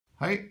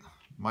Hey,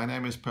 my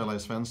name is Pelle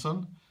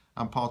Svensson.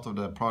 I'm part of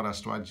the product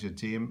strategy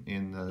team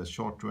in the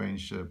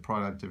short-range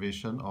product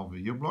division of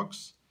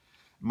u-blox.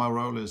 My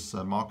role is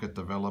market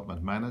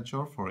development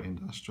manager for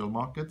industrial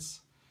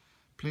markets.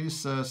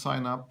 Please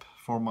sign up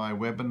for my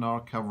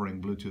webinar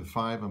covering Bluetooth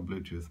 5 and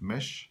Bluetooth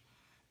Mesh.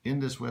 In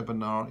this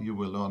webinar, you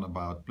will learn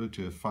about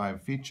Bluetooth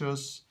 5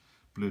 features,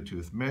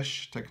 Bluetooth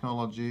Mesh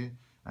technology,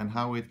 and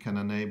how it can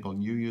enable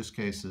new use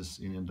cases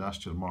in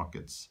industrial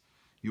markets.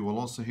 You will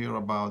also hear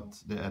about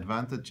the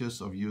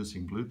advantages of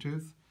using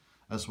Bluetooth,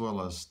 as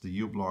well as the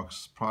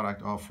u-blox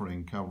product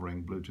offering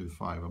covering Bluetooth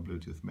 5 and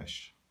Bluetooth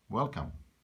Mesh. Welcome.